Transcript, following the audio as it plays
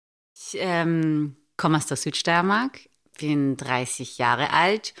Komme aus der Südsteiermark, bin 30 Jahre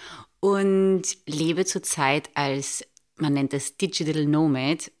alt und lebe zurzeit als, man nennt es Digital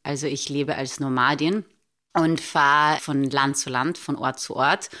Nomad, also ich lebe als Nomadin und fahre von Land zu Land, von Ort zu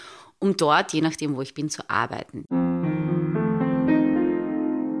Ort, um dort, je nachdem, wo ich bin, zu arbeiten.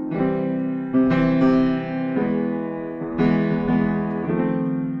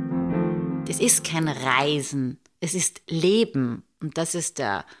 Es ist kein Reisen, es ist Leben und das ist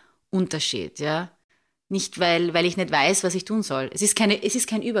der Unterschied, ja. Nicht, weil ich nicht weiß, was ich tun soll. Es ist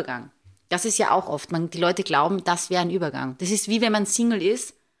kein Übergang. Das ist ja auch oft, die Leute glauben, das wäre ein Übergang. Das ist wie wenn man Single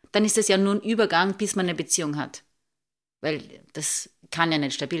ist, dann ist das ja nur ein Übergang, bis man eine Beziehung hat. Weil das kann ja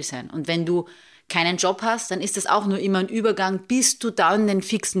nicht stabil sein. Und wenn du keinen Job hast, dann ist das auch nur immer ein Übergang, bis du dann einen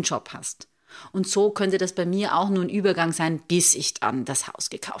fixen Job hast. Und so könnte das bei mir auch nur ein Übergang sein, bis ich dann das Haus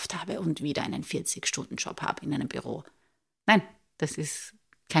gekauft habe und wieder einen 40-Stunden-Job habe in einem Büro. Nein, das ist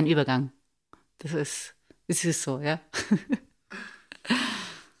kein Übergang. Das ist so, ja.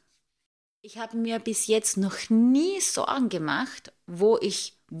 Ich habe mir bis jetzt noch nie Sorgen gemacht, wo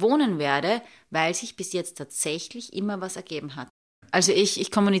ich wohnen werde, weil sich bis jetzt tatsächlich immer was ergeben hat. Also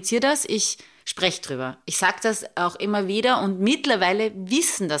ich kommuniziere das, ich spreche drüber. Ich sage das auch immer wieder und mittlerweile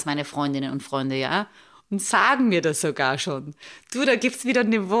wissen das meine Freundinnen und Freunde, ja, und sagen mir das sogar schon. Du, da gibt's wieder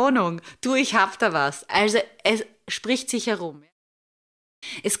eine Wohnung. Du, ich hab da was. Also es spricht sich herum.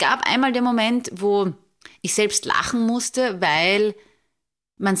 Es gab einmal den Moment, wo ich selbst lachen musste, weil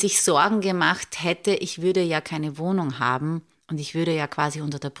man sich Sorgen gemacht hätte, ich würde ja keine Wohnung haben und ich würde ja quasi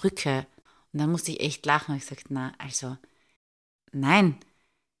unter der Brücke. Und dann musste ich echt lachen und ich sagte, nein,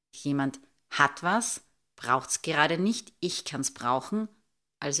 jemand hat was, braucht's gerade nicht, ich kann's brauchen.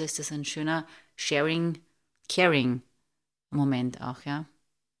 Also ist das ein schöner Sharing-Caring-Moment auch, ja.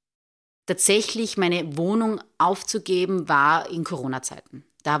 Tatsächlich meine Wohnung aufzugeben war in Corona-Zeiten.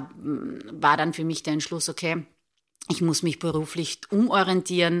 Da war dann für mich der Entschluss, okay, ich muss mich beruflich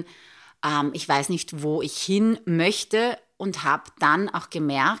umorientieren. Ich weiß nicht, wo ich hin möchte und habe dann auch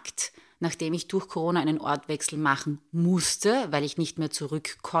gemerkt, nachdem ich durch Corona einen Ortwechsel machen musste, weil ich nicht mehr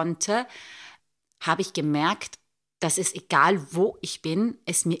zurück konnte, habe ich gemerkt, dass es egal wo ich bin,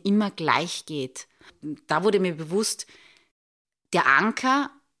 es mir immer gleich geht. Da wurde mir bewusst, der Anker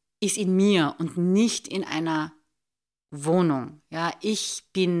ist in mir und nicht in einer Wohnung. Ja, ich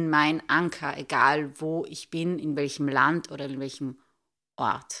bin mein Anker, egal wo ich bin, in welchem Land oder in welchem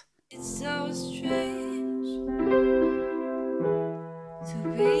Ort. It's so strange to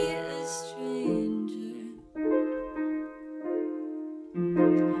be a stranger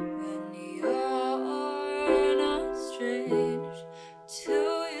when you're not strange to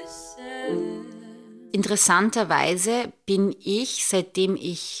yourself. Interessanterweise bin ich, seitdem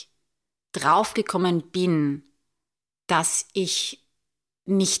ich draufgekommen bin, dass ich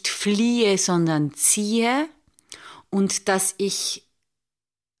nicht fliehe, sondern ziehe und dass ich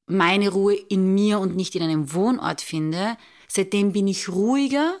meine Ruhe in mir und nicht in einem Wohnort finde, seitdem bin ich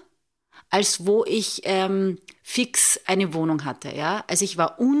ruhiger, als wo ich fix eine Wohnung hatte. Ja? Also ich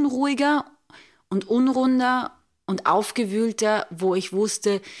war unruhiger und unrunder und aufgewühlter, wo ich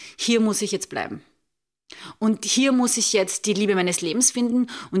wusste, hier muss ich jetzt bleiben. Und hier muss ich jetzt die Liebe meines Lebens finden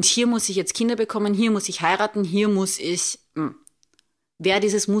und hier muss ich jetzt Kinder bekommen, hier muss ich heiraten, hier muss ich, wer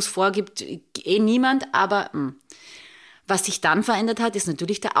dieses Muss vorgibt, niemand, aber was sich dann verändert hat, ist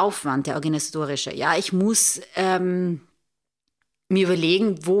natürlich der Aufwand, der organisatorische. Ja, ich muss mir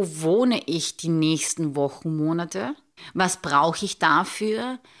überlegen, wo wohne ich die nächsten Wochen, Monate, was brauche ich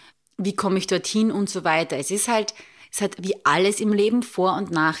dafür, wie komme ich dorthin und so weiter. Es hat wie alles im Leben Vor-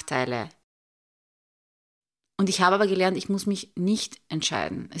 und Nachteile. Und ich habe aber gelernt, ich muss mich nicht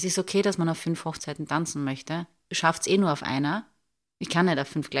entscheiden. Es ist okay, dass man auf 5 Hochzeiten tanzen möchte. Schafft es nur auf einer. Ich kann nicht auf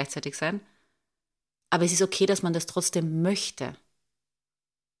 5 gleichzeitig sein. Aber es ist okay, dass man das trotzdem möchte.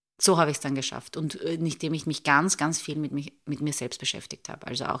 So habe ich es dann geschafft. Und nachdem ich mich ganz, ganz viel mit mir selbst beschäftigt habe.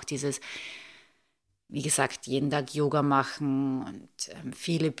 Also auch dieses, wie gesagt, jeden Tag Yoga machen und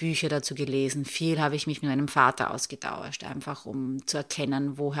viele Bücher dazu gelesen. Viel habe ich mich mit meinem Vater ausgetauscht, einfach um zu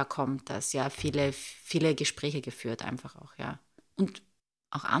erkennen, woher kommt das. Ja, viele Gespräche geführt einfach auch, ja. Und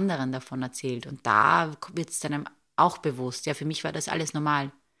auch anderen davon erzählt. Und da wird es dann auch bewusst. Ja, für mich war das alles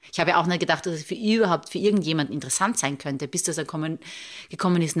normal. Ich habe ja auch nicht gedacht, dass es für irgendjemanden interessant sein könnte, bis das gekommen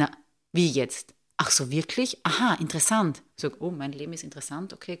ist, wie jetzt? Ach so, wirklich? Aha, interessant. So, oh, mein Leben ist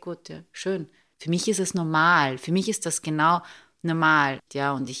interessant, okay, gut, ja, schön. Für mich ist es normal. Für mich ist das genau normal.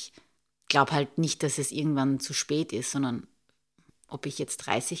 Ja, und ich glaube halt nicht, dass es irgendwann zu spät ist, sondern ob ich jetzt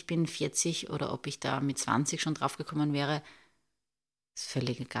 30 bin, 40 oder ob ich da mit 20 schon drauf gekommen wäre, ist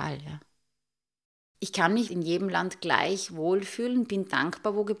völlig egal, ja. Ich kann mich in jedem Land gleich wohlfühlen, bin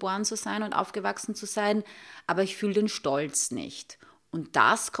dankbar, wo geboren zu sein und aufgewachsen zu sein, aber ich fühle den Stolz nicht. Und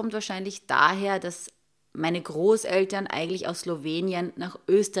das kommt wahrscheinlich daher, dass meine Großeltern eigentlich aus Slowenien nach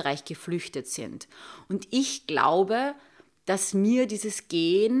Österreich geflüchtet sind. Und ich glaube, dass mir dieses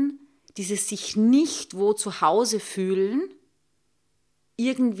Gehen, dieses sich nicht wo zu Hause fühlen,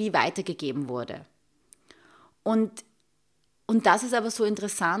 irgendwie weitergegeben wurde. Und das ist aber so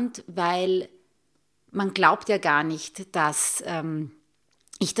interessant, weil man glaubt ja gar nicht, dass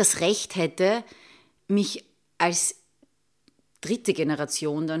ich das Recht hätte, mich als dritte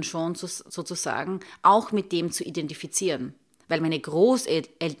Generation dann schon sozusagen auch mit dem zu identifizieren. Weil meine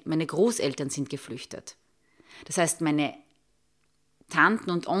Großeltern sind geflüchtet. Das heißt, meine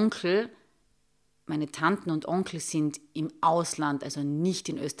Tanten und Onkel sind im Ausland, also nicht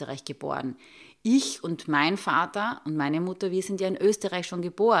in Österreich geboren. Ich und mein Vater und meine Mutter, wir sind ja in Österreich schon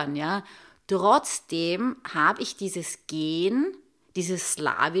geboren, ja. Trotzdem habe ich dieses Gen, dieses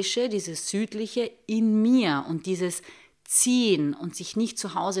Slawische, dieses Südliche in mir und dieses Ziehen und sich nicht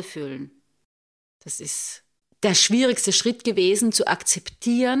zu Hause fühlen. Das ist der schwierigste Schritt gewesen, zu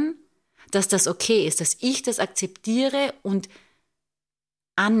akzeptieren, dass das okay ist, dass ich das akzeptiere und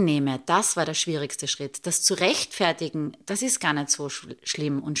annehme. Das war der schwierigste Schritt. Das zu rechtfertigen, das ist gar nicht so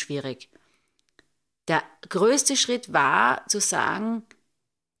schlimm und schwierig. Der größte Schritt war zu sagen,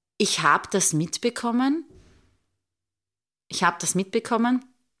 ich habe das mitbekommen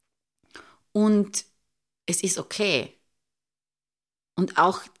und es ist okay. Und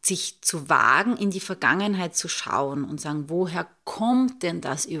auch sich zu wagen, in die Vergangenheit zu schauen und sagen, woher kommt denn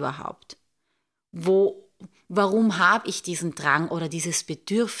das überhaupt? Warum habe ich diesen Drang oder dieses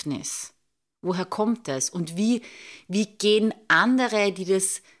Bedürfnis? Woher kommt das? Und wie gehen andere, die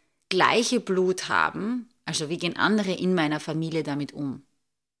das gleiche Blut haben, also wie gehen andere in meiner Familie damit um?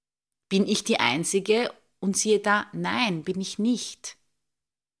 Bin ich die Einzige? Und siehe da, nein, bin ich nicht.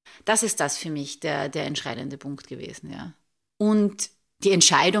 Das ist das für mich der entscheidende Punkt gewesen, ja. Und die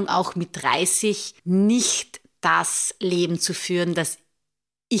Entscheidung auch mit 30 nicht das Leben zu führen, das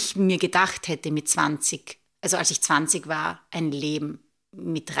ich mir gedacht hätte mit 20, also als ich 20 war, ein Leben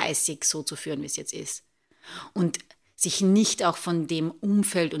mit 30 so zu führen, wie es jetzt ist. Und sich nicht auch von dem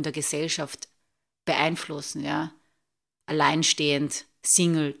Umfeld und der Gesellschaft beeinflussen, ja. Alleinstehend,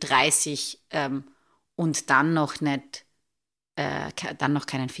 Single, 30 und dann noch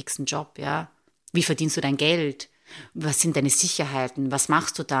keinen fixen Job, ja. Wie verdienst du dein Geld? Was sind deine Sicherheiten? Was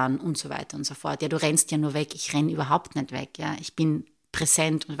machst du dann? Und so weiter und so fort. Ja, du rennst ja nur weg. Ich renne überhaupt nicht weg, ja. Ich bin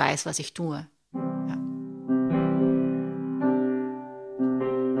präsent und weiß, was ich tue. Ja.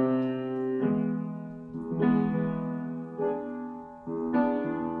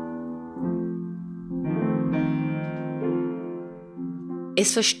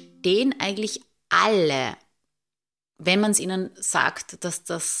 Es verstehen eigentlich alle, wenn man es ihnen sagt, dass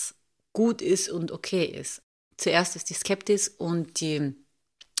das gut ist und okay ist. Zuerst ist die Skepsis und die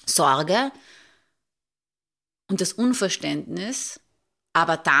Sorge und das Unverständnis.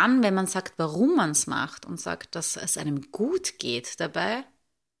 Aber dann, wenn man sagt, warum man es macht und sagt, dass es einem gut geht dabei,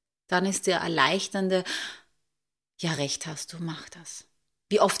 dann ist der erleichternde, ja, recht hast du, mach das.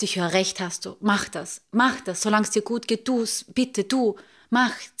 Wie oft ich höre, recht hast du, mach das, solange es dir gut geht, tu's, bitte, du,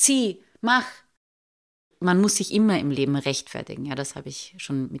 mach, zieh, mach. Man muss sich immer im Leben rechtfertigen, ja, das habe ich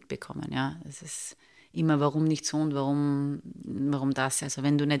schon mitbekommen, ja. Es ist immer, warum nicht so und warum das. Also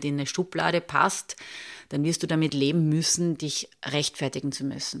wenn du nicht in eine Schublade passt, dann wirst du damit leben müssen, dich rechtfertigen zu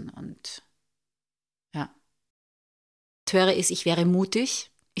müssen. Und ja. Das Höre ist, ich wäre mutig.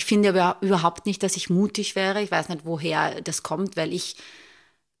 Ich finde aber überhaupt nicht, dass ich mutig wäre. Ich weiß nicht, woher das kommt, weil ich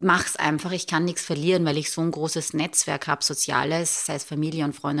mache es einfach. Ich kann nichts verlieren, weil ich so ein großes Netzwerk habe, soziales, sei es Familie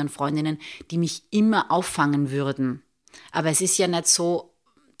und Freunde und Freundinnen, die mich immer auffangen würden. Aber es ist ja nicht so,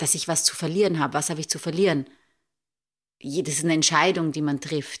 dass ich was zu verlieren habe. Was habe ich zu verlieren? Das ist eine Entscheidung, die man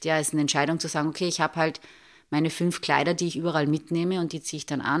trifft. Ja, es ist eine Entscheidung zu sagen, okay, ich habe halt meine 5 Kleider, die ich überall mitnehme und die ziehe ich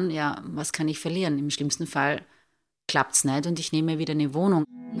dann an. Ja, was kann ich verlieren? Im schlimmsten Fall klappt es nicht und ich nehme mir wieder eine Wohnung.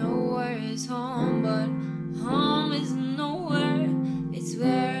 Nowhere is home, but home is nowhere. It's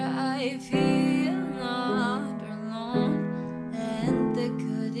where I feel not alone. And there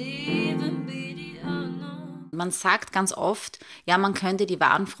could even be the unknown. Man sagt ganz oft, ja, man könnte die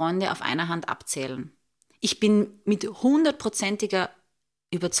wahren Freunde auf einer Hand abzählen. Ich bin mit 100%iger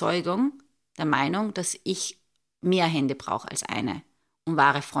Überzeugung der Meinung, dass ich mehr Hände brauche als eine und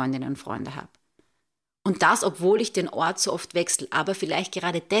wahre Freundinnen und Freunde habe. Und das, obwohl ich den Ort so oft wechsle, aber vielleicht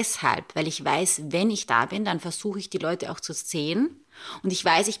gerade deshalb, weil ich weiß, wenn ich da bin, dann versuche ich die Leute auch zu sehen. Und ich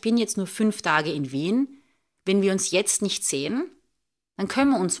weiß, ich bin jetzt nur 5 Tage in Wien. Wenn wir uns jetzt nicht sehen, dann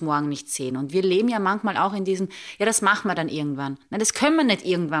können wir uns morgen nicht sehen. Und wir leben ja manchmal auch in diesem, ja, das machen wir dann irgendwann. Nein, das können wir nicht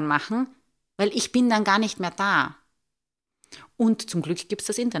irgendwann machen, weil ich bin dann gar nicht mehr da. Und zum Glück gibt es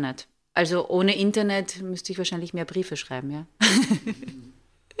das Internet. Also ohne Internet müsste ich wahrscheinlich mehr Briefe schreiben, ja.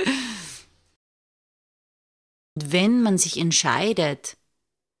 Wenn man sich entscheidet,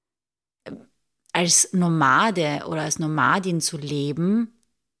 als Nomade oder als Nomadin zu leben,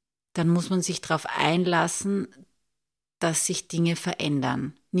 dann muss man sich darauf einlassen, dass sich Dinge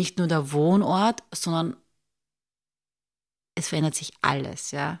verändern. Nicht nur der Wohnort, sondern es verändert sich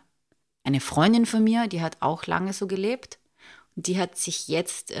alles, ja. Eine Freundin von mir, die hat auch lange so gelebt und die hat sich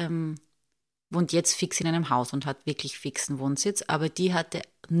jetzt, wohnt jetzt fix in einem Haus und hat wirklich fixen Wohnsitz, aber die hatte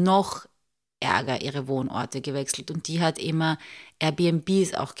noch Ärger ihre Wohnorte gewechselt und die hat immer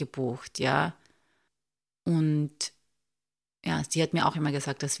Airbnbs auch gebucht, ja. Und ja, sie hat mir auch immer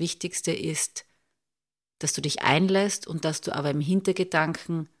gesagt, das Wichtigste ist, dass du dich einlässt und dass du aber im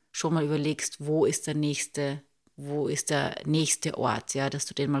Hintergedanken schon mal überlegst, wo ist der nächste Ort, ja, dass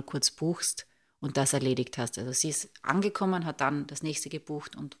du den mal kurz buchst und das erledigt hast. Also sie ist angekommen, hat dann das nächste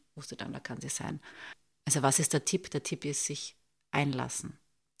gebucht und wusste dann, da kann sie sein. Also was ist der Tipp? Der Tipp ist, sich einlassen.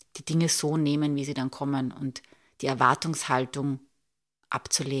 Die Dinge so nehmen, wie sie dann kommen und die Erwartungshaltung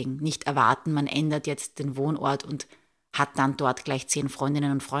abzulegen. Nicht erwarten, man ändert jetzt den Wohnort und hat dann dort gleich 10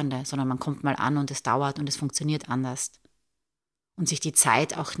 Freundinnen und Freunde, sondern man kommt mal an und es dauert und es funktioniert anders. Und sich die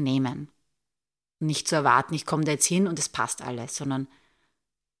Zeit auch nehmen. Und nicht zu erwarten, ich komme da jetzt hin und es passt alles, sondern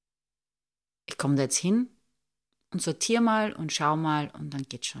ich komme da jetzt hin und sortiere mal und schau mal und dann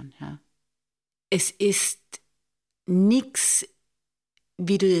geht's schon. Ja. Es ist nichts,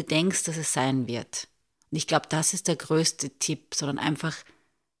 wie du dir denkst, dass es sein wird. Und ich glaube, das ist der größte Tipp, sondern einfach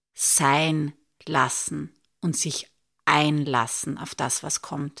sein lassen und sich einlassen auf das, was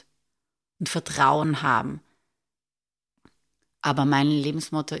kommt und Vertrauen haben. Aber mein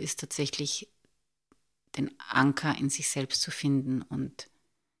Lebensmotto ist tatsächlich, den Anker in sich selbst zu finden und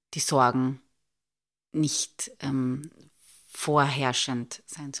die Sorgen nicht vorherrschend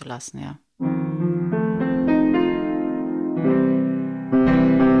sein zu lassen, ja.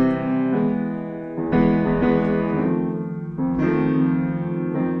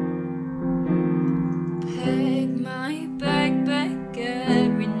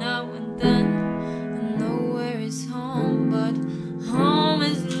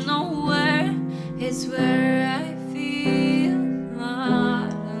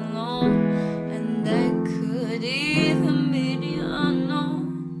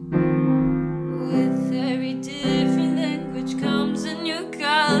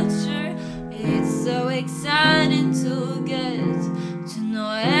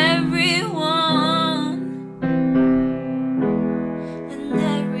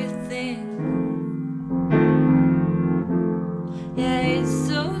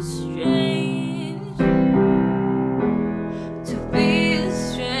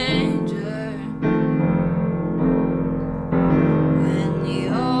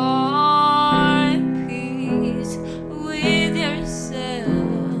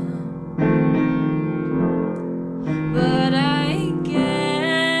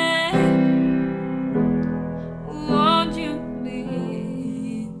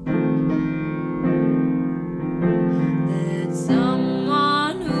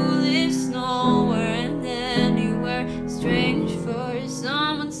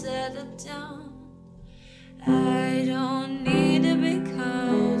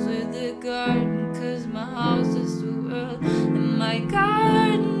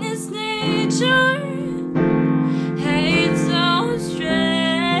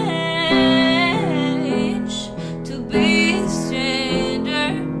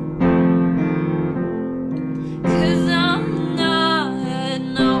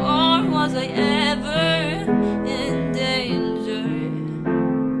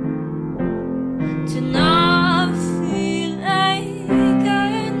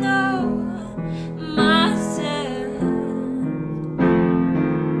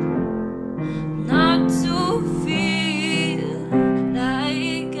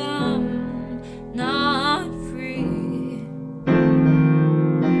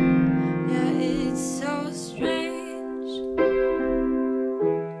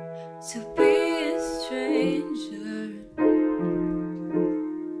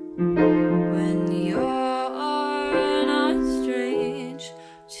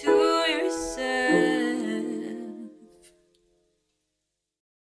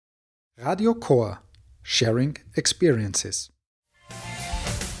 Radio Core. Sharing Experiences.